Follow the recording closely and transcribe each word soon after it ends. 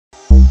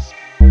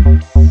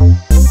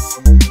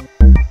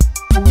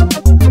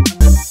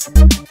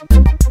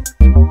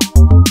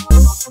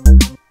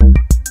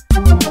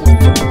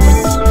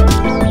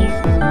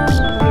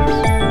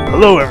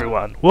Hello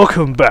everyone,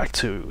 welcome back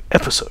to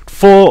episode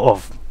 4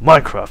 of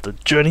Minecraft, The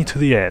Journey to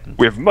the End.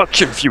 With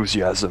much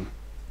enthusiasm.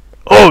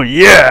 Oh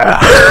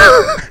yeah!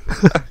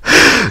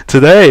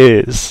 Today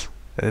is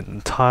an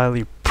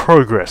entirely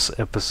progress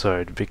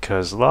episode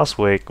because last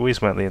week we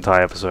spent the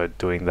entire episode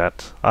doing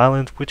that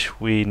island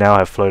which we now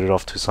have floated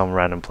off to some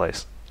random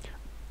place.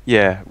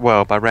 Yeah,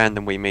 well, by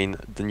random we mean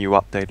the new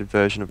updated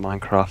version of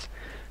Minecraft.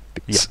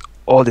 It's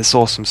all this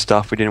awesome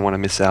stuff, we didn't want to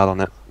miss out on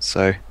it,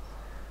 so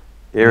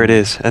here it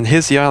is. And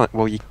here's the island.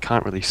 Well, you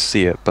can't really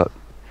see it, but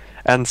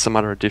and some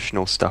other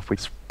additional stuff.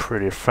 It's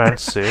pretty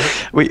fancy.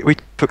 we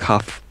took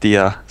half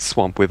the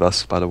swamp with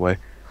us, by the way.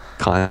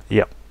 Kinda.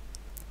 Yep.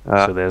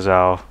 So there's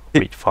our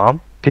wheat farm.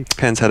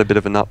 Pigpen's had a bit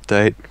of an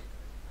update.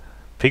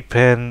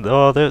 Pigpen,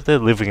 oh, they're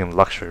living in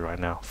luxury right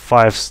now.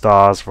 5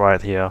 stars right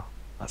here.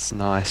 That's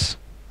nice.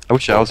 I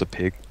wish I was a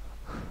pig.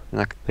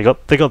 And They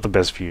got the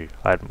best view,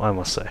 I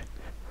must say.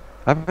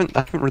 I haven't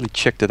really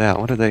checked it out.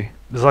 What are they?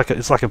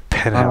 It's like a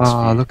penthouse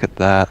Oh, view. look at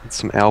that.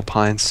 Some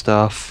alpine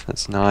stuff.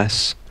 That's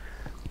nice.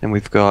 And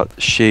we've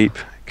got sheep.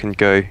 Can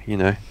go, you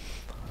know.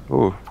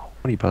 Oh,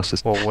 honey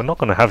busters. Well, we're not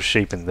gonna have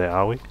sheep in there,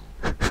 are we?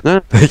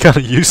 No, They're kind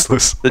of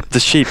useless. the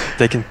sheep.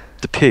 The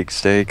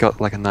pigs. They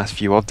got like a nice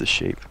view of the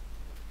sheep.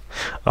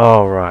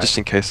 Oh right. Just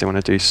in case they want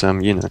to do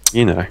some, you know.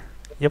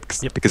 Yep.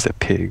 Because they're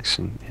pigs,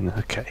 and you know.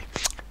 Okay.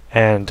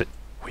 And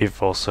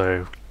we've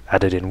also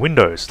added in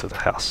windows to the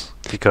house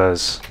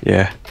because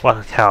Yeah.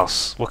 what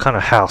kind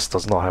of house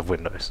does not have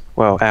windows?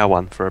 Well, our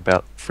one for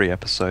about 3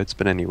 episodes,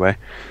 but anyway.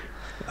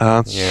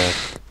 Yeah.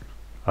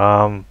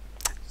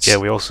 Yeah.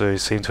 We also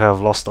seem to have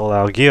lost all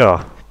our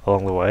gear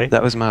along the way.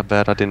 That was my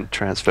bad. I didn't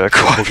transfer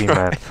quite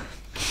right.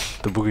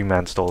 Boogeyman. The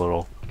boogeyman stole it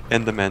all.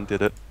 Enderman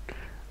did it.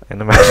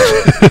 And the man.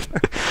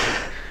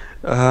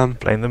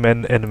 Blame the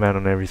Enderman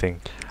on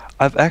everything.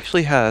 I've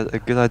actually had a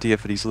good idea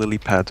for these lily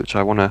pads, which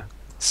I want to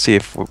see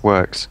if it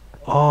works.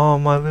 Oh,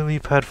 my lily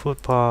pad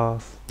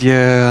footpath.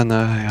 Yeah, I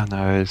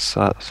know. It's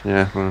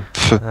yeah.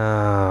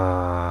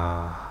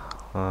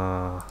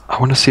 I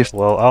want to see if.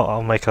 Well,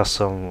 I'll make us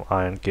some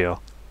iron gear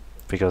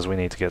because we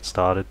need to get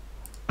started.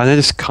 I know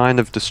this kind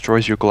of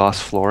destroys your glass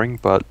flooring,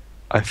 but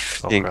I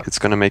think crap. it's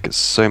going to make it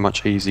so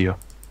much easier.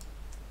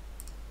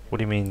 What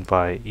do you mean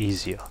by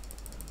easier?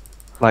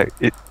 Like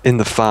in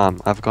the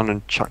farm, I've gone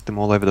and chucked them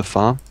all over the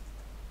farm.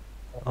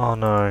 Oh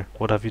no!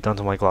 What have you done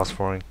to my glass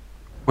flooring?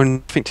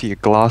 Wouldn't think to your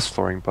glass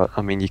flooring, but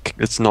I mean,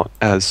 it's not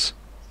as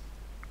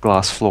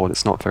glass floored.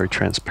 It's not very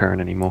transparent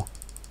anymore.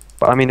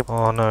 But I mean,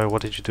 Oh no!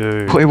 What did you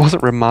do? it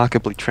wasn't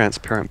remarkably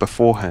transparent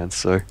beforehand,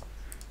 so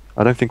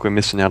I don't think we're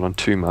missing out on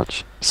too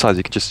much. Besides,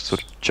 you can just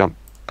sort of jump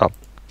up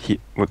here.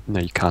 Well,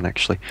 no, you can't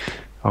actually.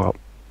 Oh well.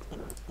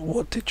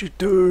 What did you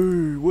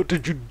do? What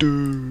did you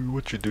do?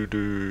 What you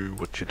do?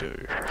 What you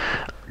do?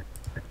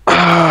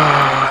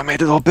 I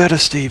made it all better,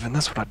 Stephen.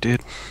 That's what I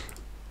did.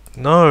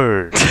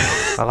 No,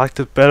 I liked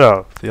it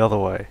better the other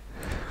way.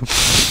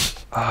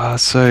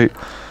 So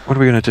what are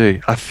we gonna do?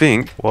 I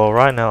think. Well,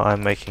 right now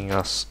I'm making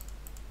us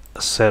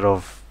a set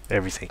of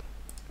everything.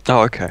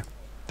 Oh, okay.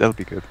 That'll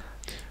be good.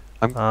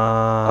 I'm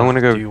gonna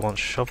go. Do you want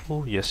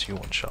shovel? Yes, you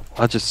want shovel.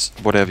 I'll just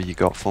whatever you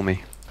got for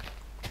me.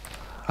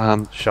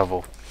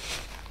 Shovel.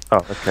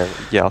 Oh, okay.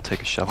 Yeah, I'll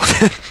take a shovel.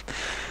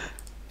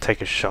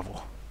 Take a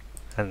shovel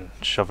and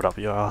shove it up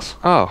your ass.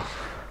 Oh,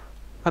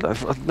 I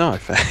don't. No,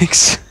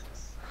 thanks.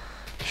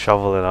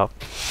 Shovel it up.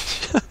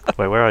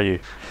 Wait, where are you?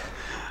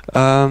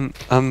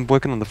 I'm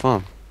working on the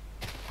farm.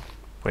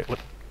 Wait, what?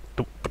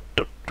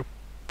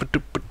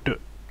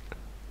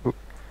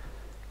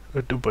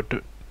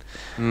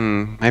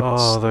 Maybe.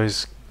 Oh,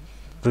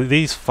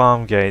 these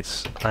farm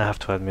gates, I have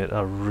to admit,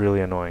 are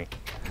really annoying.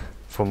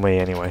 For me,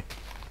 anyway.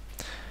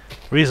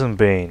 Reason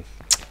being,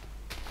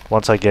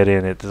 once I get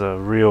in, it's a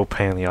real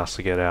pain in the ass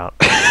to get out.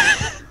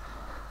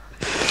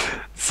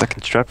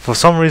 Second strap. For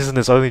some reason,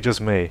 it's only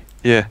just me.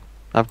 Yeah,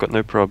 I've got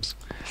no probs.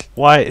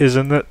 Why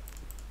isn't it?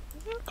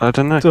 I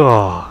don't know.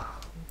 Oh,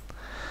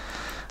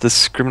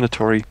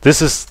 Discriminatory.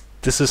 this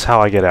is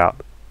how I get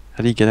out.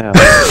 How do you get out?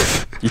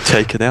 You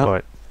take it out.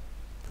 Wait,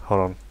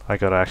 hold on. I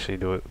gotta actually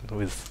do it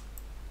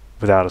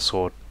without a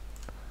sword.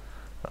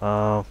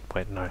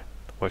 Wait, no.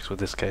 Works with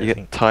this case. You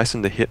get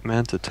Tyson the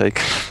Hitman to take.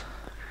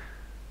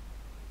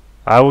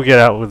 I will get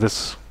out with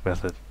this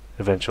method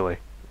eventually.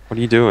 What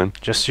are you doing?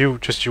 Just you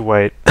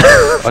wait.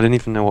 I didn't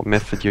even know what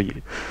method you're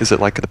using. Is it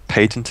like a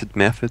patented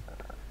method?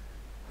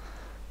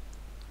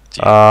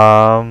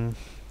 I'm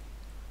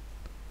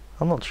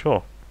not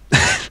sure.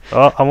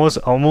 I'm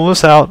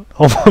almost out.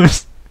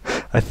 Almost.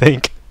 I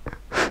think.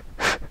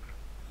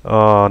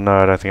 Oh no,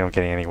 I don't think I'm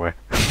getting anywhere.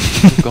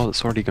 Oh God,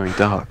 it's already going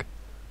dark.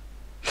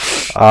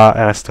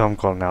 And I still haven't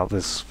gotten out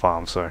this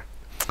farm, so.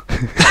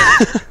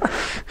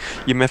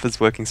 Your method's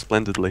working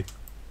splendidly.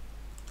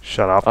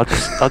 Shut up.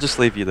 I'll just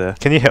leave you there.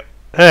 Can you help?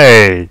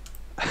 Hey!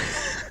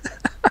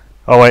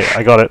 Oh wait,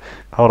 I got it.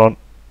 Hold on.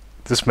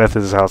 This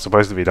method is how it's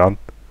supposed to be done.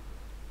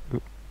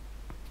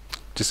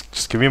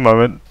 Just give me a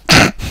moment.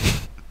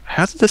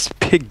 How did this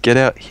pig get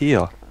out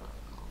here?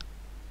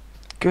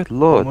 Good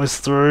lord.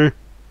 Almost through.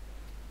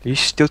 Are you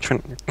still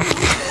trying?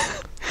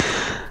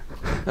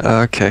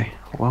 Okay,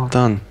 well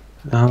done.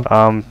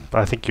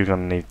 I think you're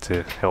gonna need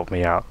to help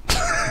me out.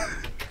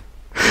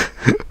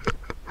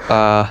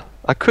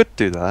 I could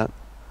do that.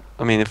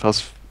 I mean, if I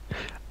was...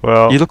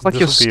 Well, You look like this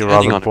you're will be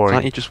standing rather on it. boring.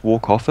 Can't you just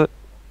walk off it?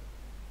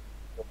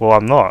 Well,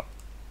 I'm not.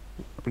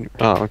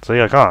 Oh, So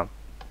yeah, I can't.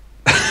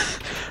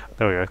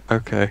 There we go.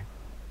 okay.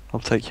 I'll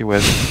take you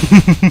with.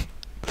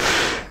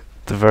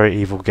 The very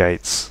evil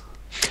gates.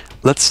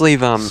 Let's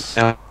leave our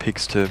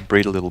pigs to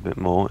breed a little bit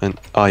more. And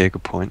oh yeah,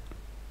 good point.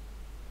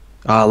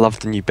 I love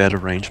the new bed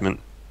arrangement.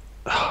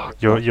 Oh,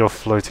 You're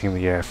floating in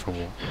the air from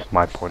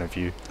my point of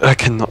view. I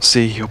cannot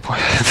see your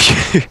point of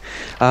view.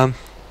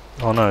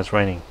 Oh no, it's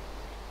raining.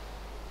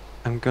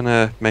 I'm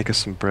gonna make us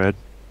some bread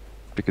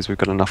because we've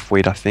got enough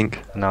wheat, I think.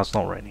 And now it's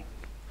not raining.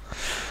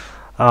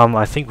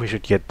 I think we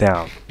should get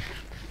down.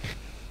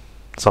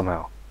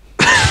 Somehow.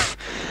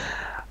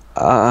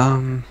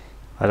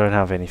 I don't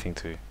have anything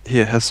to.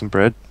 Here, have some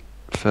bread.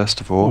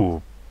 First of all.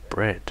 Ooh,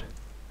 bread.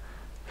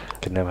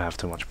 Can never have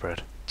too much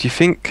bread. Do you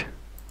think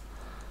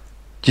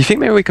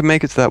maybe we could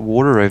make it to that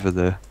water over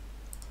there?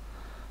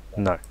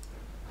 No.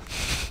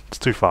 It's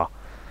too far.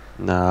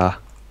 Nah.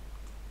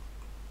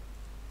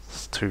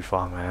 It's too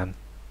far, man.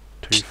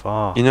 Too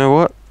far. You know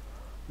what?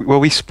 Well,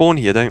 we spawn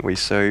here, don't we?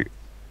 So,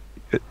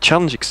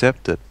 challenge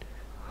accepted.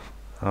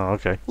 Oh,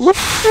 okay.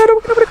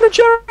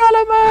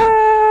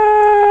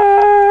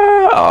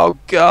 Oh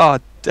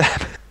god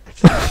damn it.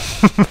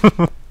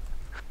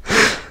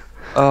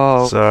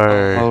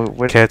 So,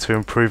 care to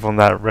improve on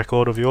that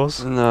record of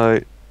yours?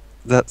 No,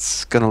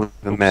 that's gonna leave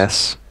a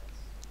mess.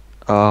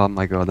 Oh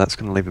my god, that's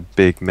gonna leave a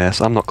big mess.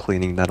 I'm not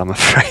cleaning that, I'm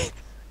afraid.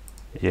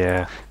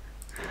 Yeah.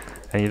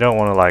 And you don't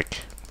want to, like,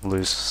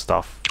 lose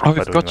stuff Oh, by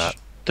we've doing got that.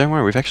 don't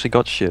worry, we've actually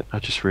got shit. I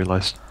just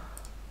realised.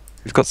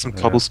 We've got some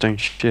Yeah. cobblestone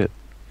shit.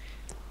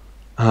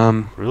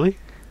 Really?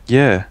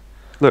 Yeah.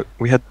 Look,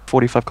 we had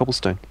 45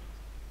 cobblestone.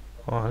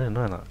 Oh, I didn't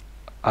know that.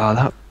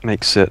 That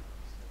makes it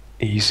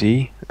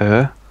easy.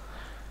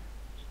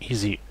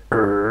 Easy.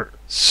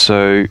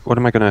 So, what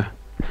am I gonna...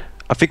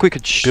 I think we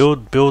could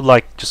Build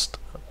like just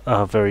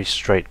a very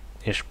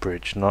straight-ish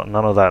bridge. None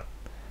of that.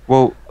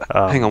 Well,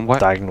 hang on,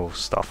 diagonal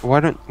stuff. why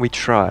don't we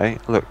try...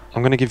 Look,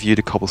 I'm gonna give you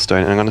the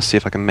cobblestone and I'm gonna see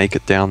if I can make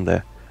it down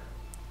there.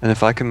 And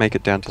if I can make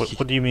it down to...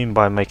 What do you mean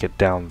by make it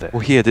down there?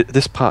 Well, here,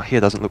 this part here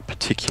doesn't look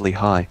particularly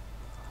high.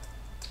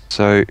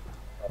 So,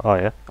 Oh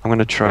yeah. I'm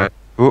gonna try...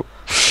 Oh.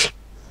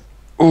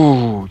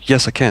 Ooh,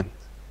 yes I can.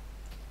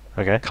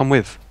 Okay. Come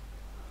with.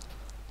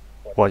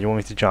 What, you want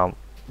me to jump?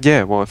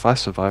 Yeah, well, if I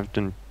survived,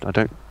 then I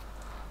don't...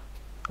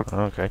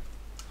 Okay.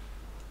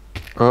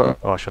 Oh,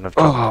 Oh, I shouldn't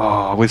have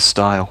jumped. with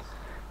style.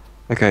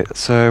 Okay,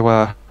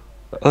 so,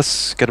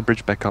 let's get a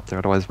bridge back up there,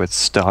 otherwise we're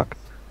stuck.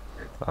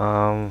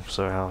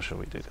 So how should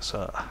we do this?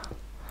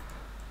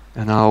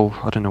 And I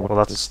don't know what... Well,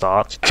 that's a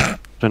start. I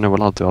don't know what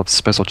I'll do. I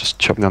suppose I'll just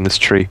chop down this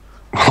tree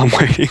while I'm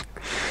waiting.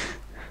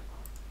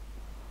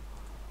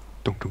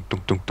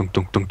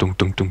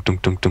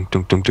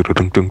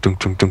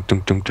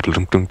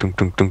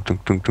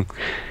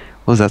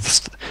 What was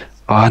that?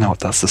 Oh, I know what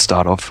that's the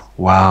start of.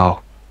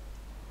 Wow.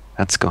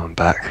 That's going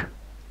back.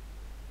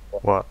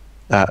 What?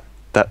 That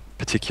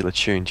particular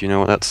tune, do you know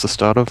what that's the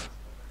start of?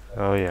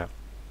 Oh yeah.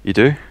 You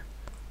do?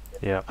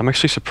 Yeah. I'm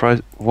actually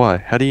surprised. Why?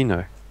 How do you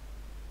know?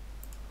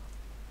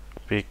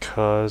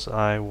 Because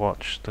I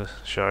watched the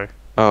show.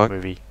 Oh,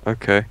 Movie.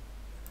 okay.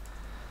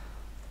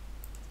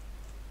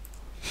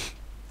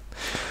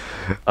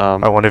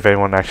 I wonder if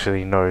anyone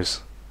actually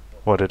knows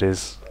what it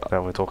is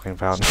that we're talking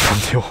about from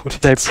the audience.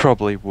 They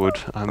probably would.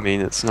 I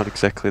mean, it's not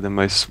exactly the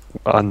most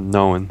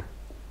unknown.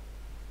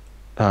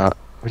 What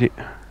do you...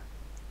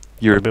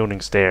 You're building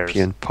stairs.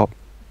 European pop.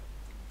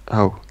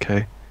 Oh,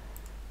 okay.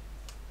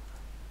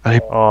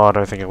 Oh, I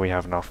don't think we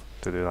have enough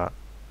to do that.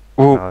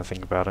 Well, now that I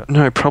think about it.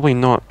 no, probably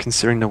not,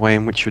 considering the way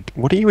in which you're...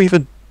 What are you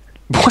even...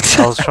 What's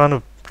I that?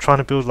 was trying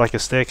to build like a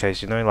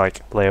staircase, you know,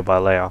 like layer by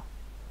layer.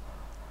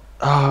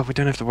 Oh, we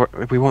don't have to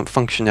worry. We want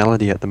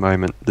functionality at the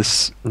moment.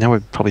 Now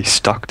we're probably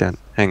stuck down.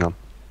 Hang on.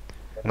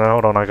 No,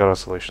 hold on, I got a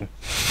solution.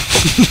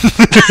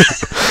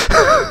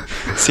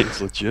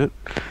 Seems legit.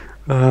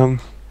 Oh,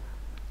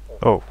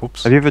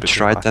 whoops. Have you ever bit too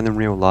tried high. that in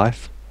real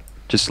life?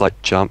 Just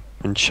like jump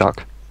and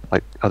chuck,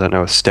 like, I don't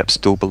know, a step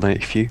stool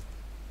beneath you?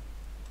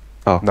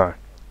 Oh. No.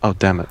 Oh,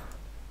 damn it.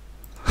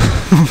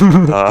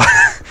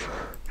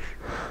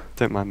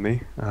 Don't mind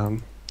me.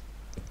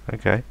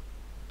 Okay.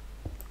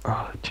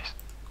 Oh, jeez.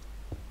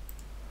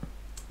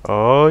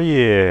 Oh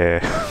yeah.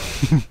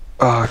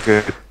 Oh,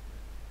 good.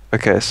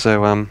 Okay,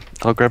 so,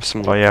 I'll grab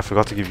some... Oh yeah, I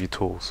forgot to give you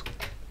tools.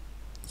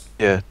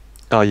 Yeah.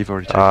 Oh, you've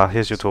already taken...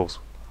 Here's your tools.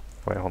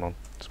 Wait, hold on.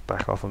 Just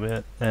back off a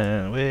bit.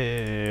 And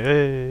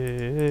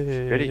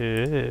Ready?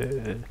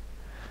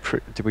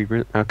 Did we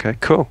really... Okay,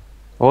 cool.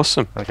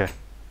 Awesome. Okay.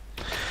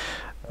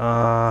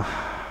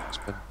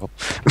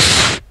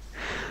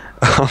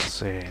 Let's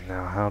see.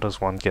 Now, how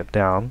does one get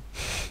down?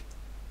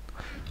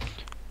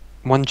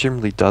 One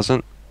generally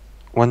doesn't.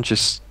 One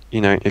just,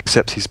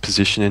 accepts his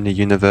position in the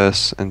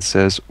universe and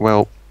says,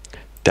 well,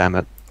 damn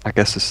it, I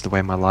guess this is the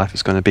way my life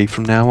is going to be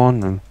from now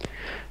on, and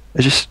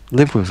I just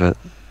live with it.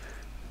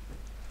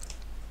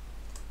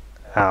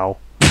 Ow.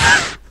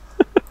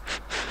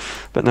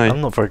 But no,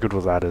 I'm not very good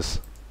with ladders.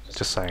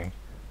 Just saying.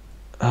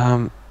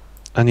 I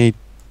need.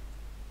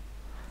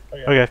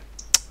 Okay.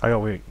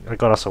 I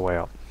got us a way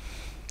up.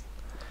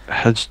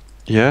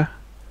 Yeah?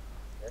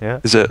 Yeah?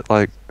 Is it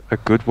like a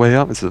good way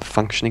up? Is it a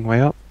functioning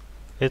way up?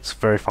 It's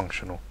very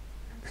functional.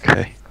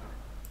 Okay.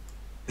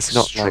 It's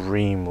not like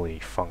Extremely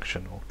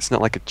functional. it's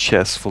not like a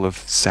chest full of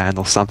sand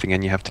or something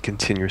and you have to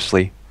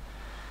continuously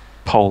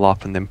pole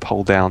up and then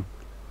pole down.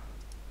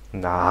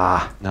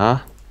 Nah.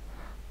 Nah?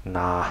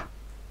 Nah.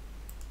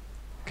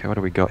 Okay, what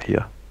do we got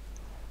here?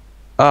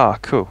 Ah,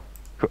 cool.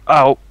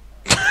 Ow!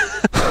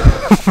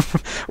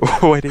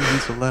 Oh, I didn't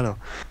use the ladder.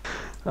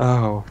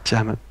 Oh,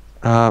 damn it.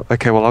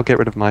 Okay, well I'll get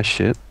rid of my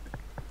shit.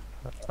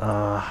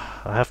 I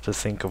have to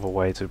think of a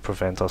way to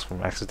prevent us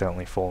from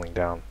accidentally falling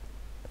down.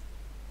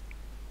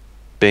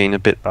 Being a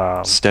bit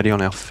Um, steady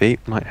on our feet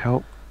might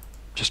help.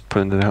 Just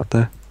putting it out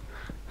there.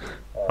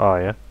 Oh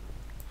yeah?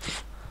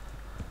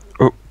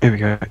 Oh, here we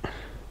go.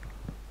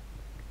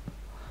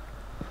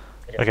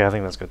 Okay, I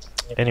think that's good.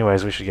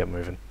 Anyways, we should get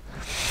moving.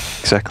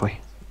 Exactly.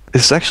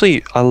 It's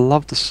actually, I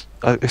love this.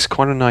 It's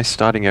quite a nice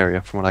starting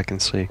area from what I can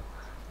see.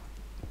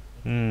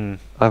 Hmm.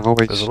 I've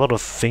always There's a lot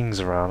of things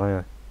around,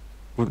 yeah.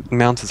 with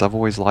mountains. I've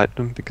always liked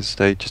them because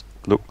they just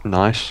look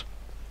nice.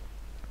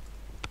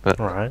 But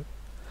Right.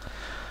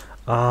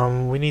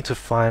 We need to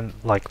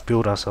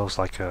build ourselves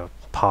like a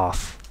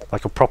path.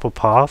 Like a proper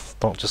path,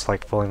 not just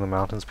like following the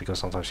mountains because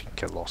sometimes you can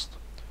get lost.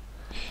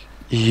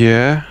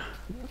 yeah,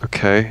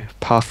 okay.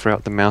 Path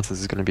throughout the mountains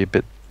is going to be a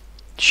bit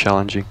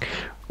challenging.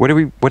 Where do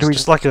we?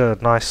 Just like a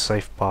nice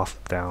safe path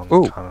down,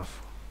 Oh. kind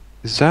of.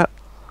 Is that?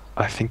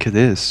 I think it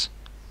is.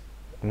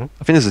 Hmm?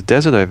 I think there's a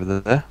desert over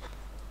there.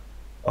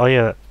 Oh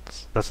yeah,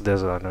 that's a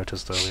desert I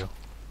noticed earlier.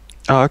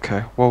 Oh,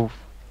 okay. Well,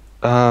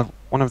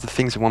 one of the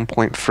things in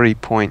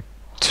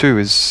 1.3.2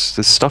 is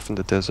there's stuff in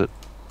the desert.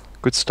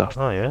 Good stuff.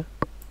 Oh yeah?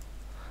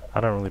 I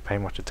don't really pay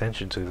much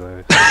attention to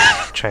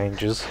the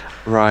changes.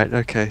 Right.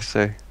 Okay.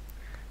 So,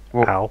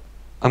 well, Ow.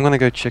 I'm gonna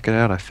go check it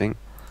out. I think.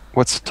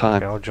 What's the time?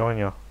 Okay, I'll join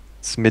you.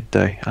 It's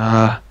midday.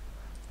 Yeah,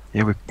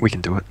 we can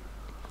do it.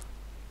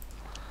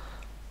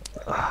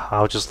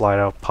 I'll just light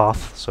our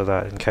path so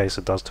that in case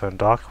it does turn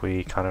dark,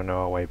 we kind of know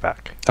our way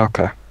back.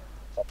 Okay.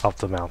 Up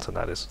the mountain,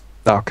 that is.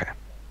 Okay.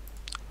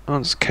 Oh,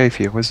 there's a cave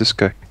here. Where's this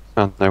go?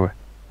 Oh, nowhere.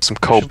 Some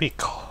There coal. should be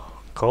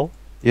coal?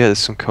 Yeah, there's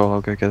some coal.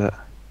 I'll go get that.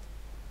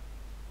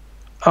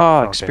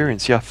 Ah, Okay.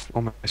 experience. Yeah,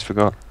 almost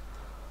forgot.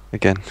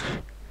 Again.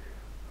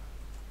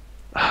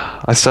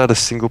 I started a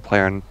single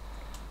player and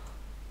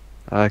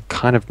I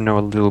kind of know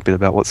a little bit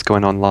about what's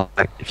going on.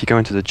 Like, if you go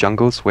into the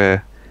jungles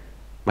where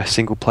my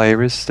single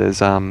player is, there's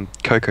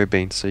cocoa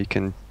beans, so you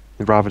can,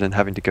 rather than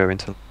having to go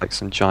into like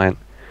some giant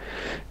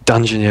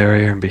dungeon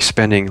area and be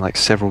spending like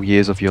several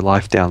years of your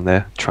life down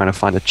there trying to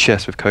find a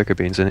chest with cocoa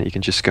beans in it, you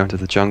can just go into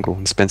the jungle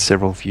and spend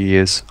several few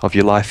years of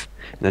your life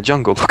in the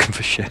jungle looking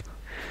for shit.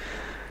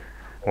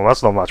 Well,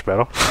 that's not much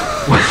better.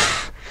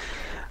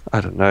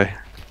 I don't know.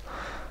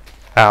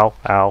 Ow,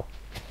 ow.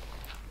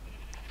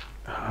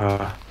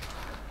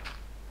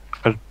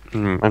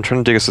 I'm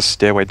trying to dig us a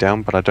stairway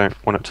down, but I don't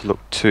want it to look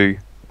too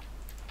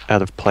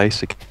out of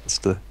place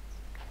against the...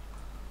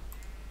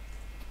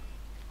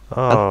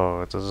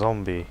 Oh, it's a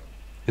zombie.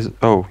 Is it?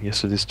 Oh,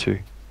 yes it is too.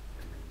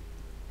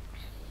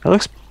 That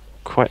looks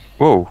quite...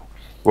 Whoa.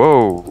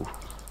 Whoa.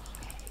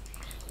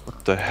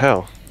 What the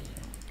hell?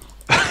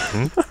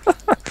 Hmm?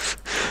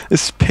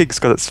 This pig's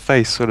got its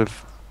face sort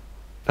of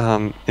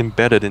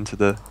embedded into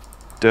the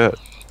dirt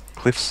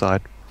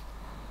cliffside.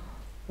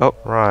 Oh,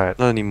 Right.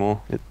 not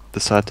anymore. It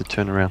decided to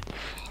turn around.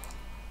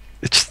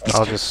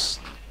 I'll just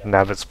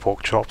nab its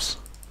pork chops.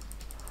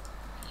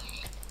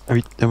 Are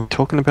we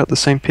talking about the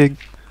same pig?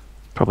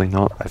 Probably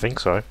not. I think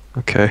so.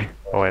 Okay.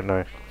 Oh wait,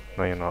 no.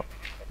 No, you're not.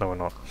 No, we're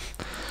not.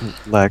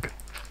 Lag.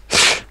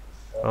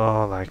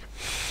 Oh, like...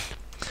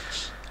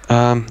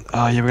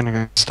 Oh yeah, we're gonna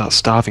go start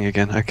starving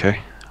again.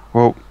 Okay.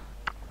 Well,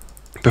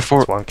 before...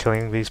 That's why I'm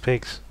killing these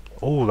pigs.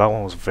 Oh, that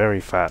one was very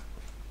fat.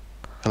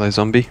 Hello,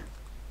 zombie.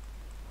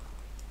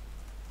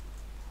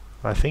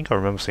 I think I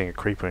remember seeing a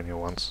creeper in here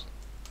once.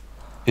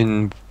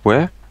 In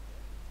where?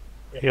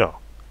 Yeah.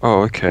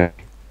 Oh, okay.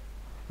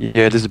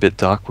 Yeah, it is a bit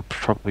dark. We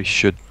probably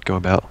should go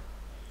about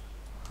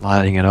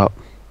lighting it up.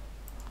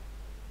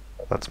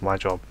 That's my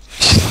job.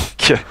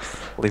 Yeah,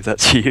 leave that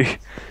to you.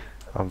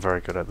 I'm very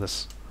good at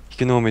this. You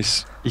can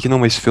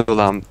almost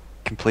feel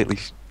completely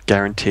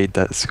guaranteed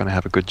that it's gonna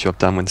have a good job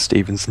done when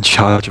Steven's in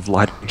charge of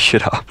lighting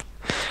shit up.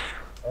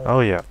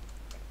 Oh yeah.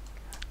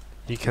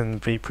 You can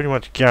be pretty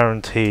much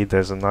guaranteed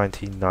there's a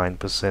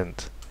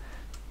 99%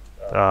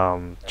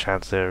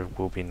 chance there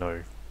will be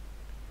no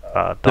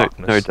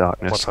darkness. No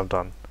darkness. Once I'm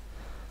done.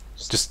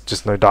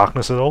 Just no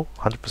darkness at all?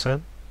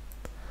 100%?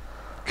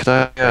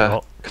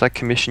 Could I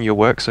commission your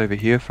works over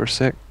here for a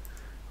sec?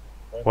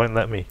 Won't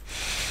let me.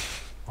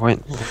 Wait.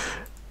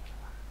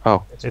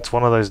 Oh. It's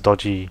one of those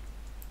dodgy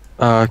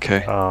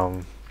Okay.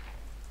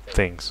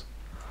 things.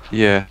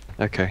 Yeah.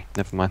 Okay.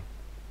 Never mind.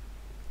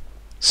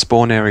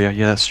 Spawn area,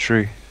 yeah, that's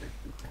true.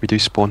 We do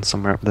spawn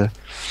somewhere up there.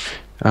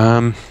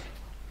 Um,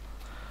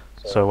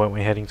 So weren't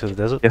we heading to the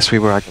desert? yes, we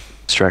were. I got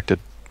distracted.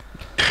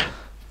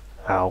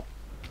 Ow.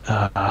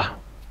 Uh,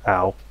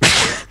 Ow.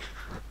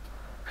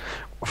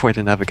 way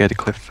to navigate a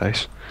cliff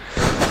face.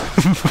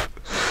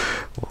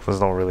 Well, there's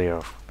not really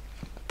a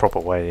proper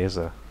way, is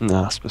there?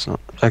 No, I suppose not.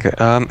 Okay,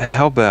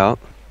 how about...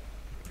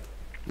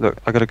 Look,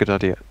 I got a good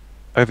idea.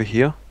 Over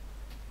here...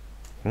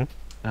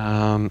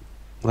 Hmm?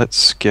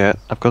 Let's get...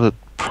 I've got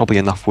probably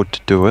enough wood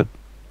to do it.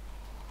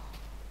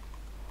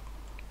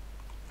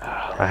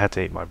 I had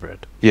to eat my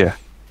bread. Yeah.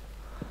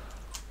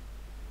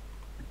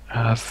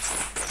 I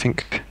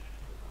think...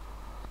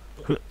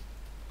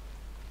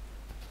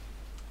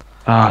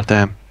 Ah,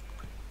 damn.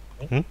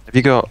 Hmm? Have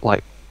you got,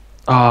 like...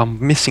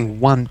 I'm missing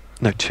one...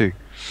 No, two.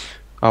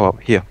 Oh, well,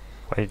 here.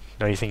 Wait,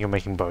 no, you think you're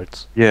making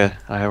boats? Yeah,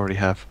 I already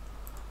have.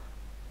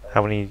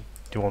 How many do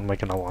you want to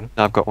make another one?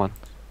 No, I've got one.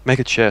 Make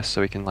a chest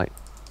so we can, like...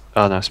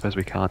 Oh, no, I suppose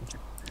we can't.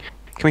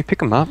 Can we pick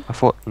them up? I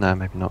thought... No,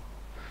 maybe not.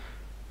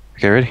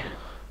 Okay, ready?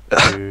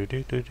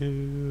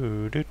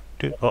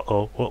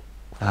 Uh-oh. Oh.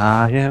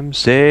 I am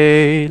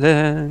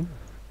sailing.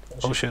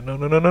 Oh shit, no.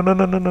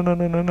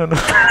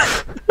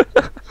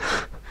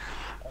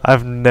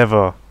 I've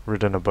never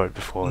ridden a boat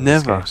before in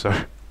this Never? game,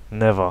 so...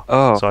 Never.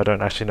 Oh. So I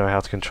don't actually know how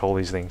to control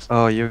these things.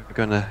 Oh, you're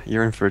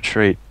in for a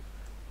treat.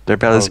 They're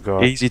about as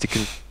God. easy to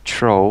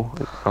control.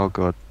 Oh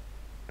god.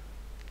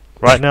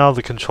 Right now,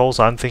 the controls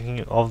I'm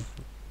thinking of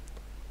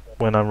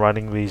when I'm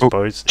riding these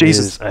boats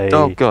Jesus.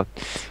 Oh god.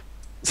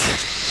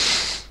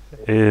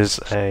 is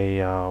a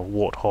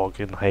warthog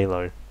in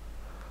Halo.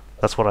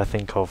 That's what I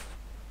think of.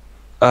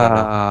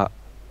 Why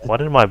Why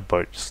did my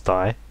boats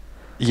die?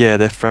 Yeah,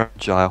 they're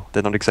fragile.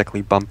 They're not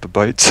exactly bumper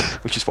boats,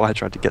 which is why I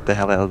tried to get the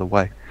hell out of the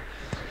way.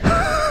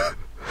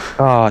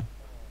 Oh,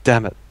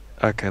 damn it.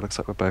 Okay, looks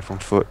like we're both on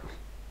foot.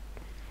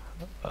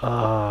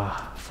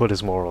 Foot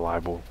is more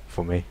reliable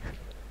for me.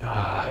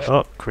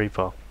 Oh,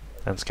 creeper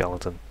and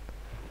skeleton.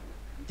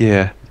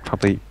 Yeah,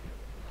 probably.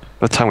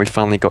 By the time we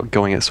finally got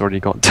going, it's already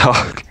got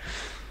dark.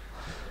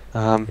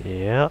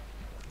 Yeah.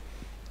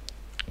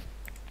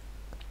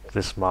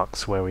 This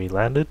marks where we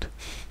landed.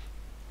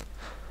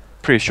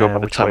 Pretty sure by the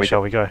Which time way we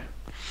shall we go?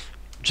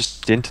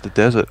 just into the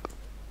desert,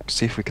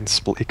 see if we can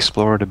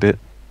explore it a bit.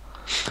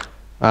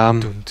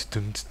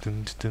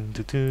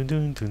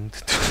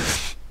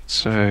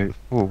 So,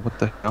 oh, what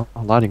the hell?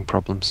 Lighting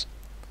problems.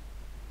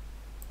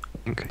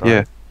 Okay, No.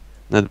 yeah.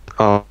 No,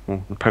 oh,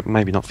 well,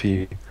 maybe not for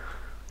you.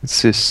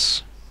 What's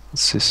this?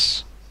 What's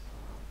this?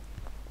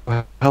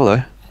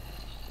 Hello.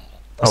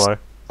 Hello.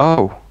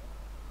 Oh.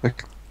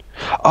 Okay.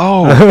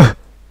 Oh.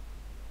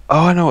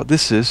 Oh, I know what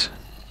this is.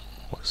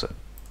 What is it?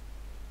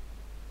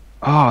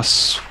 Oh,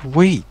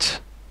 sweet.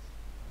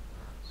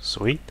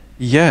 Sweet?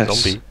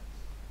 Yes. Zombie.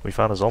 We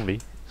found a zombie.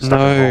 Stuck in a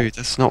No, hole.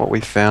 that's not what we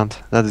found.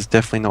 That is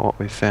definitely not what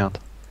we found.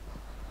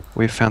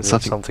 We found Is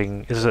it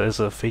something. Is it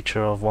a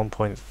feature of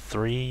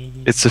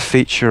 1.3? It's a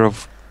feature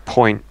of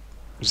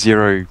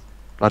 .0,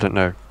 I don't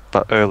know,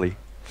 but early.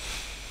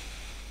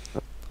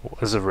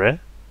 Is it rare?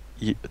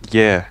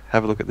 Yeah,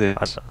 have a look at I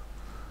this. don't know.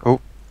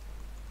 Oh.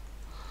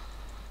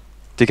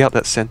 Dig out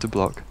that center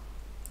block.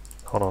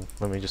 Hold on,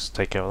 let me just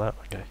take care of that.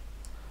 Okay.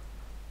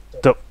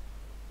 Duh.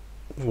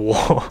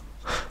 Whoa.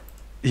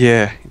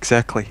 Yeah,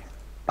 exactly.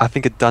 I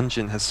think a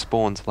dungeon has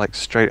spawned like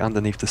straight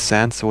underneath the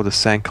sand, so all the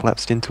sand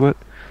collapsed into it.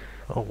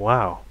 Oh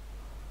wow.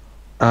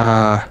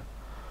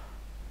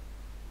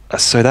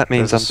 So that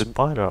means There's a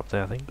spider up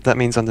there, I think. that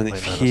means underneath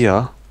Wait, no, that's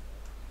here.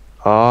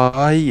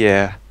 Oh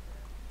yeah.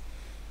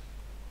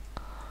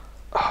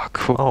 Oh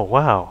cool. Oh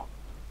wow.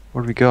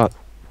 What do we got?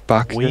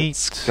 Buckets,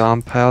 Wheat.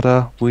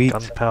 gunpowder, wheat,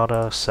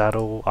 Gunpowder,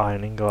 saddle,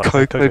 iron ingot,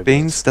 cocoa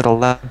beans. That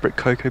elaborate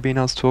cocoa bean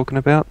I was talking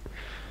about.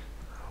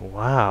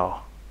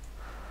 Wow.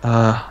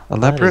 That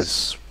Elaborate,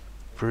 is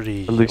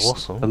pretty elusive,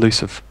 awesome.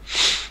 elusive.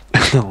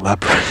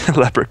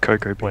 elaborate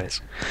cocoa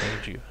beans. Wait, where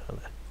did you go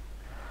there?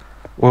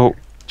 Well,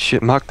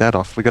 shit, mark that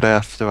off. We're gonna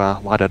have to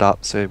light it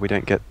up so we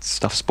don't get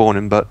stuff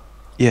spawning. But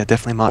yeah,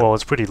 definitely might. Well,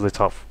 it's pretty lit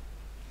up.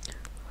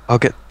 I'll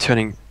get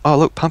turning. Oh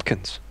look,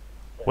 pumpkins.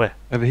 Where?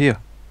 Over here.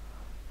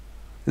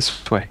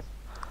 This way.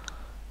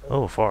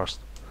 Oh, forest.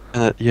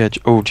 Yeah.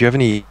 Oh, do you have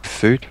any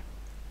food?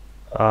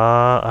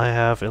 I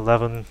have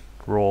 11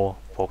 raw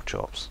pork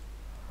chops.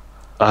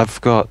 I've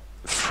got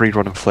 3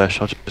 rotten flesh.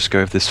 I'll just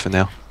go with this for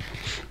now.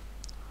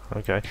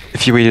 Okay.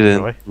 If you eat it in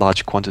Anyway.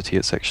 large quantity,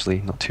 it's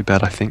actually not too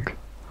bad, I think.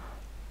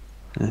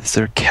 Is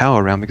there a cow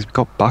around? Because we've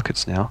got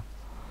buckets now.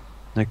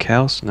 No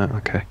cows? No,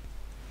 okay.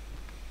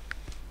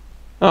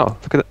 Oh,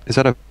 look at that. Is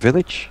that a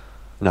village?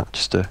 No,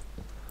 just a...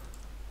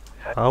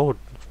 I would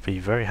be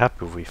very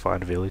happy if we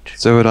find a village.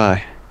 So would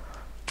I.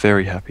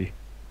 Very happy.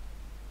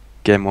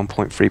 Game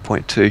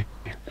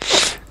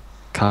 1.3.2.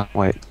 Can't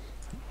wait.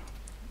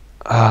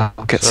 I'll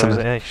get So some... is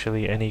there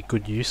actually any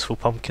good use for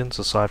pumpkins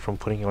aside from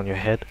putting it on your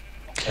head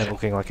and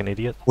looking like an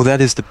idiot? Well,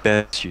 that is the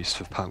best use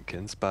for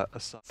pumpkins, but...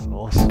 That's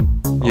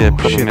awesome. Yeah, Oh,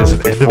 problem shit, is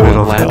there's if an they Enderman fall on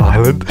on that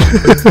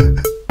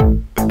land.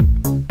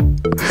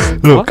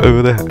 island. Look, What?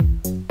 over there.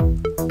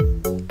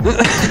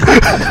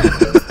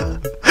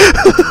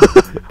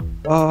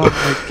 Oh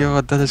my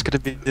god, that is going to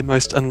be the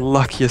most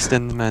unluckiest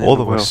Enderman All in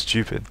the the world. most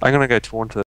stupid. I'm going to go taunt it.